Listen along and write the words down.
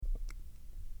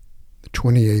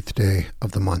28th day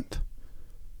of the month.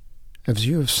 As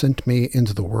you have sent me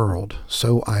into the world,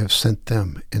 so I have sent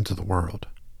them into the world.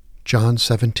 John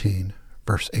 17,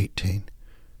 verse 18.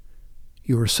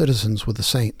 You are citizens with the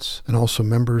saints, and also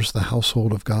members of the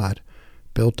household of God,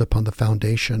 built upon the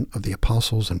foundation of the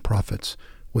apostles and prophets,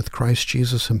 with Christ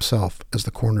Jesus himself as the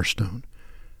cornerstone.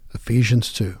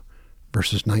 Ephesians 2,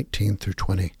 verses 19 through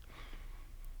 20.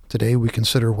 Today we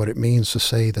consider what it means to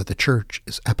say that the church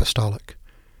is apostolic.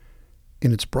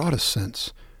 In its broadest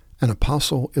sense, an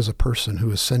apostle is a person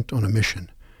who is sent on a mission.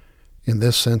 In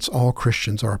this sense, all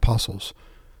Christians are apostles.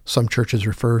 Some churches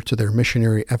refer to their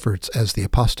missionary efforts as the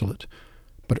apostolate.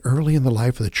 But early in the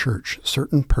life of the church,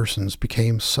 certain persons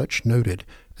became such noted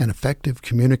and effective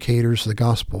communicators of the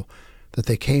gospel that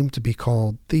they came to be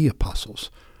called the apostles,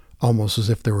 almost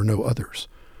as if there were no others.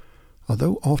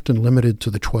 Although often limited to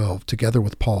the 12, together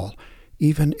with Paul,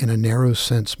 even in a narrow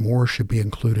sense more should be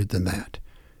included than that.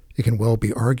 It can well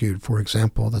be argued, for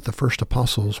example, that the first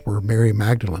apostles were Mary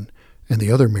Magdalene and the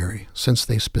other Mary, since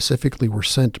they specifically were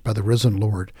sent by the risen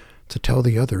Lord to tell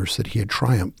the others that he had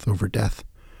triumphed over death.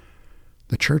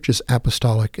 The church is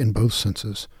apostolic in both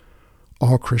senses.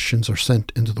 All Christians are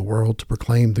sent into the world to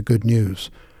proclaim the good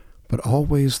news, but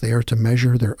always they are to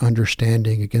measure their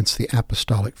understanding against the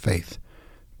apostolic faith,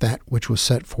 that which was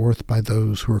set forth by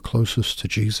those who are closest to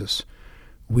Jesus.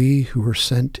 We who are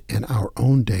sent in our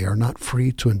own day are not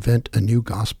free to invent a new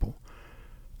gospel.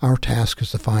 Our task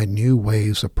is to find new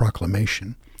ways of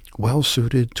proclamation, well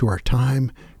suited to our time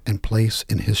and place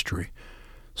in history,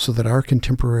 so that our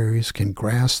contemporaries can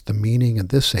grasp the meaning in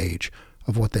this age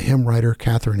of what the hymn writer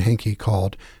Catherine Henke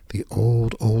called the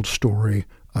old story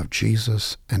of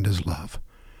Jesus and his love.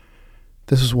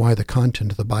 This is why the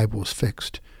content of the Bible is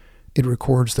fixed. It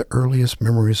records the earliest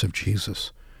memories of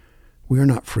Jesus. We are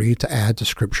not free to add to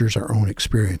Scriptures our own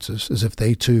experiences, as if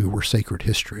they too were sacred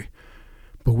history.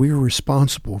 But we are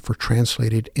responsible for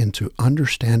translating into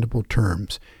understandable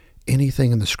terms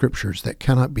anything in the Scriptures that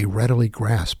cannot be readily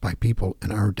grasped by people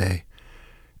in our day.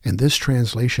 And this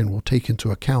translation will take into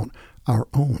account our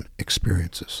own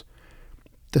experiences.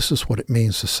 This is what it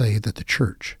means to say that the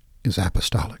church is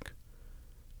apostolic.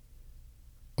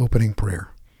 Opening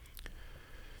prayer.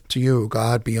 To you,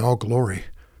 God, be all glory.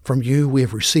 From you we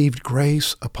have received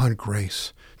grace upon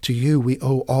grace. To you we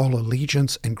owe all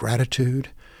allegiance and gratitude.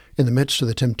 In the midst of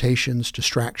the temptations,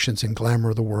 distractions, and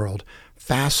glamour of the world,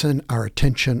 fasten our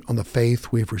attention on the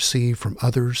faith we have received from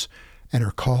others and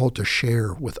are called to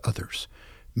share with others.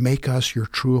 Make us your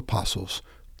true apostles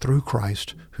through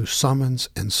Christ, who summons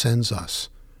and sends us.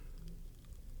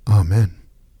 Amen.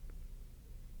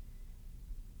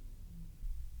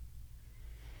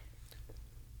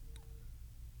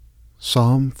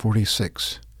 Psalm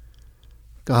 46.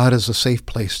 God is a safe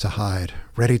place to hide,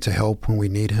 ready to help when we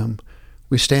need him.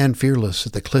 We stand fearless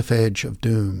at the cliff edge of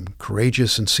doom,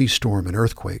 courageous in sea storm and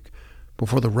earthquake,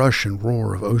 before the rush and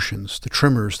roar of oceans, the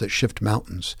tremors that shift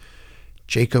mountains.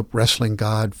 Jacob, wrestling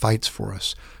God, fights for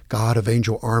us. God of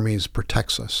angel armies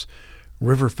protects us.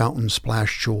 River fountains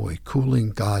splash joy,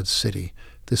 cooling God's city,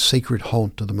 this sacred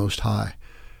haunt of the Most High.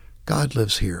 God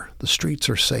lives here. The streets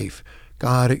are safe.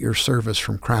 God at your service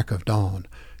from crack of dawn.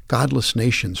 Godless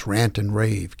nations rant and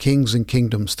rave, kings and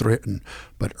kingdoms threaten,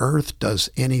 but earth does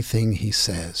anything he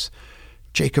says.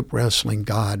 Jacob, wrestling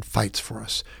God, fights for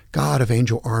us. God of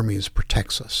angel armies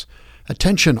protects us.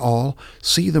 Attention all,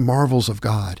 see the marvels of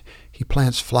God. He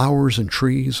plants flowers and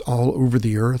trees all over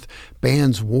the earth,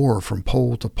 bans war from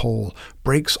pole to pole,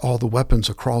 breaks all the weapons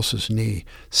across his knee.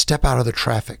 Step out of the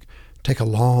traffic. Take a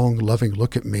long, loving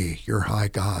look at me, your high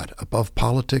God, above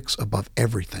politics, above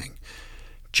everything.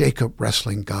 Jacob,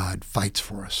 wrestling God, fights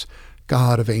for us.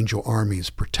 God of angel armies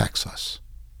protects us.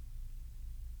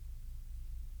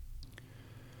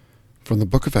 From the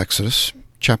book of Exodus,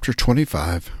 chapter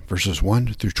 25, verses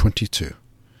 1 through 22.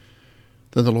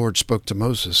 Then the Lord spoke to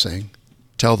Moses, saying,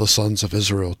 Tell the sons of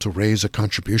Israel to raise a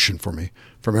contribution for me.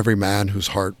 From every man whose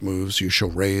heart moves you shall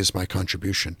raise my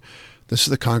contribution. This is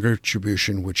the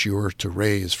contribution which you are to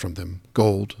raise from them: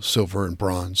 gold, silver, and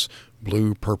bronze,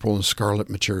 blue, purple, and scarlet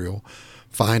material,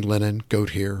 fine linen,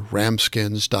 goat hair, ram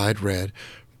skins dyed red,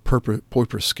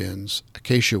 porpoise skins,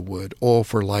 acacia wood, oil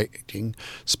for lighting,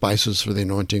 spices for the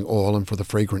anointing oil and for the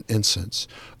fragrant incense,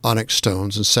 onyx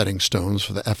stones and setting stones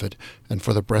for the ephod and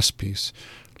for the breastpiece.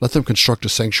 Let them construct a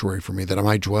sanctuary for me, that I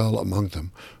might dwell among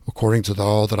them, according to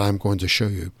all that I am going to show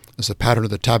you, as the pattern of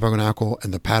the tabernacle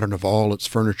and the pattern of all its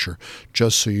furniture,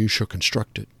 just so you shall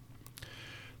construct it.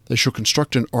 They shall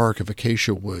construct an ark of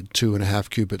acacia wood, 2.5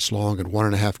 cubits long and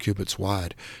 1.5 cubits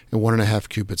wide, and 1.5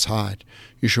 cubits high.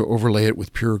 You shall overlay it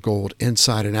with pure gold.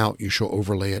 Inside and out you shall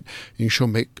overlay it, and you shall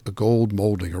make a gold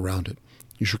molding around it.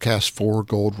 You shall cast 4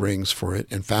 gold rings for it,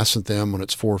 and fasten them on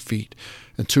its 4 feet,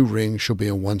 and 2 rings shall be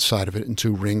on one side of it, and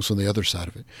 2 rings on the other side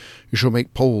of it. You shall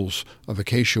make poles of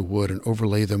acacia wood, and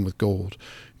overlay them with gold.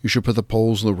 You shall put the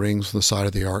poles and the rings on the side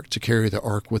of the ark, to carry the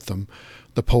ark with them.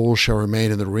 The poles shall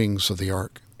remain in the rings of the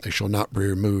ark. They shall not be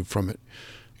removed from it.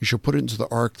 You shall put into the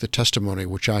ark the testimony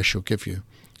which I shall give you.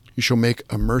 You shall make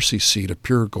a mercy seat of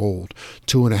pure gold,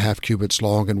 2.5 cubits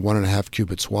long and 1.5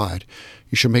 cubits wide.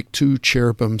 You shall make 2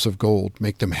 cherubims of gold.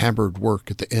 Make them hammered work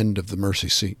at the end of the mercy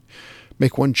seat.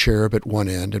 Make 1 cherub at one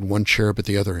end and 1 cherub at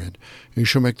the other end. You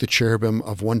shall make the cherubim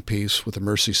of one piece with the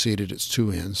mercy seat at its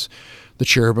 2 ends. The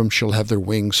cherubim shall have their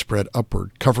wings spread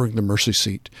upward, covering the mercy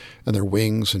seat, and their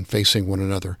wings and facing one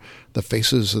another. The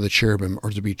faces of the cherubim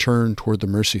are to be turned toward the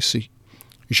mercy seat.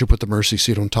 You shall put the mercy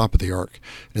seat on top of the ark,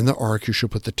 and in the ark you shall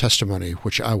put the testimony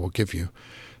which I will give you.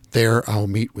 There I will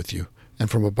meet with you,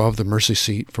 and from above the mercy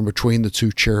seat, from between the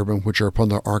 2 cherubim which are upon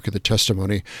the ark of the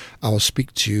testimony, I will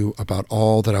speak to you about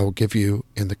all that I will give you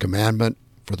in the commandment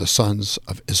for the sons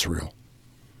of Israel.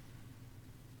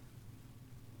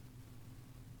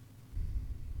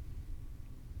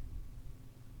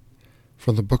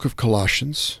 From the book of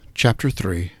Colossians, chapter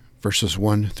 3, verses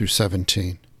 1 through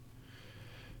 17.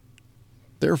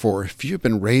 Therefore, if you have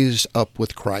been raised up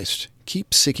with Christ,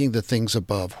 keep seeking the things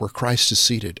above, where Christ is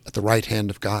seated at the right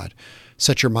hand of God.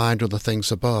 Set your mind on the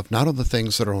things above, not on the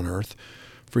things that are on earth.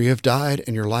 For you have died,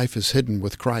 and your life is hidden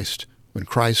with Christ. When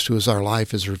Christ, who is our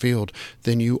life, is revealed,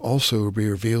 then you also will be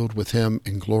revealed with him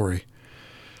in glory.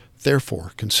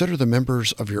 Therefore, consider the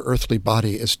members of your earthly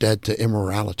body as dead to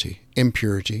immorality,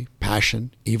 impurity,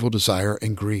 passion, evil desire,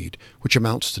 and greed, which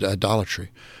amounts to idolatry.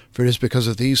 For it is because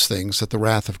of these things that the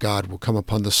wrath of God will come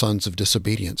upon the sons of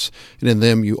disobedience. And in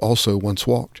them you also once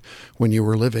walked, when you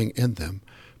were living in them.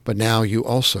 But now you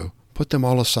also put them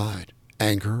all aside: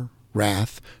 anger,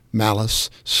 wrath,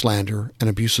 malice, slander, and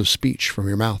abusive speech from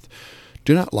your mouth.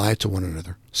 Do not lie to one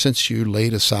another, since you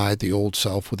laid aside the old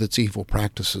self with its evil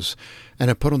practices, and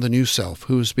have put on the new self,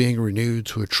 who is being renewed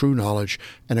to a true knowledge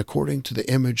and according to the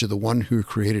image of the one who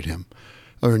created him,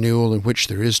 a renewal in which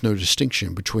there is no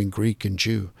distinction between Greek and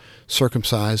Jew,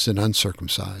 circumcised and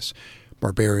uncircumcised,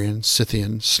 barbarian,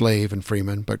 Scythian, slave and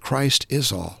freeman, but Christ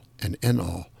is all and in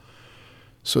all.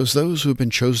 So as those who have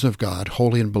been chosen of God,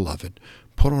 holy and beloved,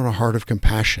 put on a heart of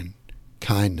compassion,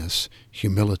 kindness,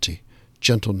 humility,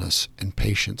 gentleness, and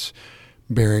patience,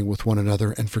 bearing with one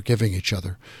another and forgiving each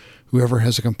other. Whoever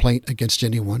has a complaint against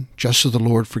anyone, just as the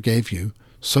Lord forgave you,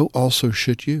 so also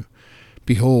should you.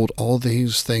 Behold, all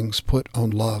these things put on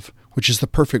love, which is the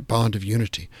perfect bond of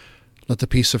unity. Let the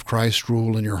peace of Christ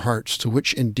rule in your hearts, to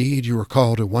which indeed you are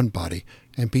called in one body,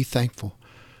 and be thankful.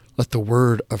 Let the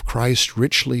word of Christ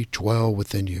richly dwell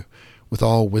within you, with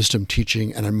all wisdom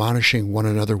teaching and admonishing one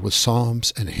another with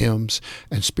psalms and hymns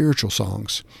and spiritual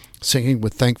songs, singing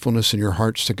with thankfulness in your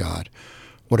hearts to God.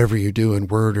 Whatever you do in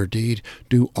word or deed,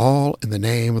 do all in the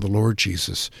name of the Lord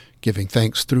Jesus, giving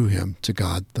thanks through him to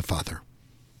God the Father.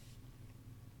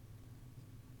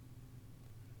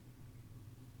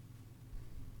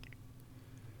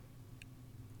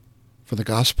 For the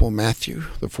Gospel of Matthew,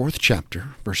 the 4th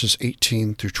chapter, verses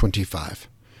 18 through 25.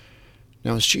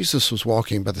 Now as Jesus was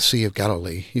walking by the Sea of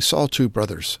Galilee, he saw 2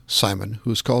 brothers, Simon, who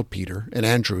was called Peter, and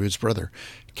Andrew his brother,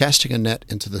 casting a net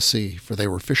into the sea, for they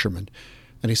were fishermen.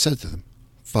 And he said to them,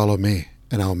 "Follow me,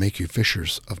 and I will make you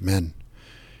fishers of men."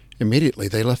 Immediately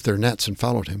they left their nets and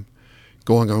followed him.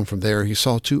 Going on from there, he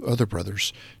saw 2 other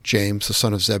brothers, James the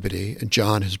son of Zebedee, and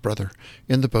John his brother,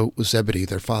 in the boat with Zebedee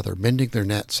their father, mending their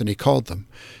nets, and he called them.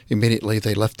 Immediately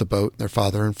they left the boat and their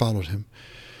father and followed him.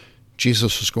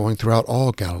 Jesus was going throughout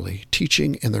all Galilee,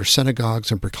 teaching in their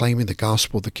synagogues and proclaiming the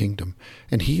gospel of the kingdom,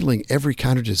 and healing every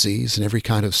kind of disease and every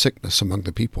kind of sickness among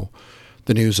the people.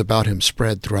 The news about him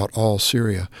spread throughout all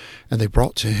Syria, and they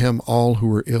brought to him all who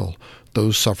were ill,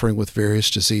 those suffering with various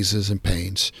diseases and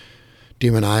pains,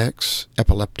 demoniacs,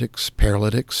 epileptics,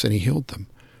 paralytics, and he healed them.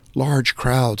 Large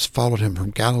crowds followed him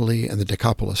from Galilee and the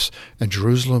Decapolis, and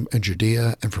Jerusalem and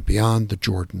Judea, and from beyond the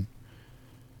Jordan.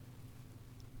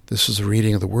 This is a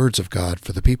reading of the words of God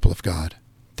for the people of God.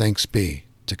 Thanks be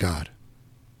to God.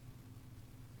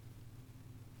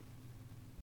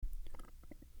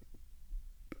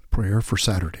 Prayer for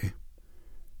Saturday.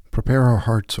 Prepare our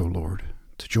hearts, O Lord,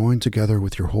 to join together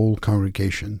with your whole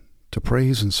congregation, to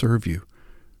praise and serve you.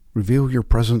 Reveal your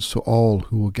presence to all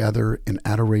who will gather in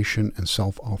adoration and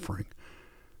self-offering.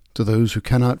 To those who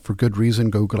cannot for good reason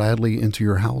go gladly into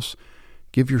your house,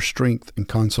 give your strength and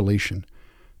consolation,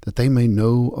 that they may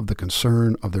know of the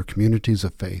concern of their communities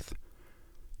of faith.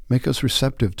 Make us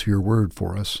receptive to your word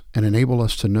for us, and enable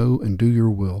us to know and do your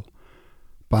will.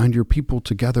 Bind your people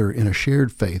together in a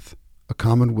shared faith, a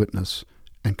common witness,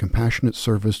 and compassionate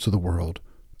service to the world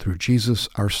through Jesus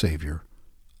our Savior.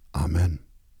 Amen.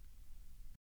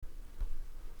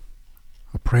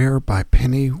 A prayer by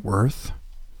Penny Worth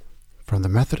from the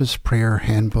Methodist Prayer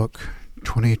Handbook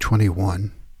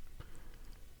 2021.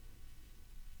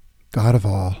 God of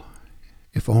all,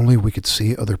 if only we could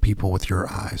see other people with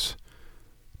your eyes,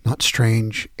 not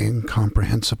strange,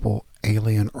 incomprehensible,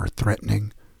 alien, or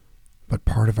threatening, but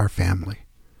part of our family.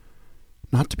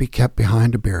 Not to be kept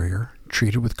behind a barrier,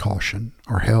 treated with caution,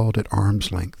 or held at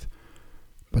arm's length,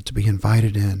 but to be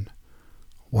invited in,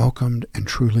 welcomed, and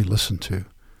truly listened to,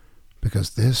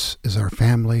 because this is our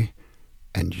family,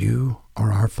 and you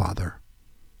are our Father.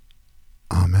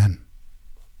 Amen.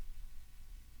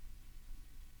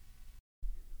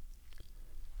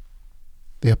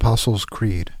 The Apostles'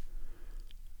 Creed.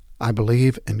 I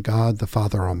believe in God the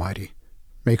Father Almighty,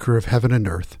 maker of heaven and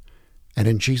earth, and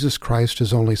in Jesus Christ,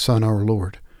 his only Son, our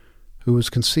Lord, who was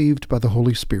conceived by the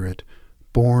Holy Spirit,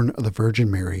 born of the Virgin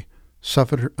Mary,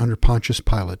 suffered under Pontius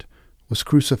Pilate, was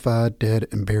crucified, dead,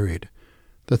 and buried.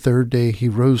 The third day he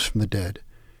rose from the dead.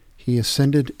 He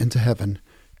ascended into heaven,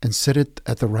 and sitteth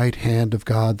at the right hand of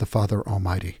God the Father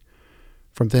Almighty.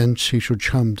 From thence he should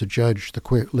come to judge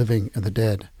the living and the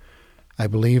dead. I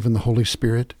believe in the Holy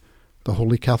Spirit, the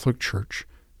Holy Catholic Church,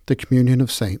 the communion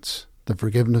of saints, the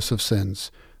forgiveness of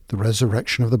sins, the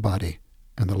resurrection of the body,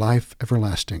 and the life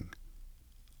everlasting.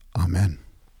 Amen.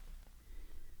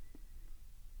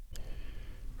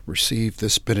 Receive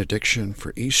this benediction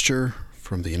for Easter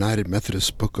from the United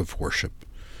Methodist Book of Worship.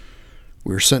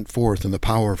 We are sent forth in the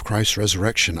power of Christ's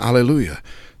resurrection. Alleluia!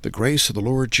 The grace of the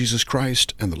Lord Jesus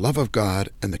Christ, and the love of God,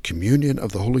 and the communion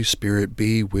of the Holy Spirit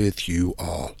be with you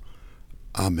all.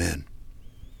 Amen.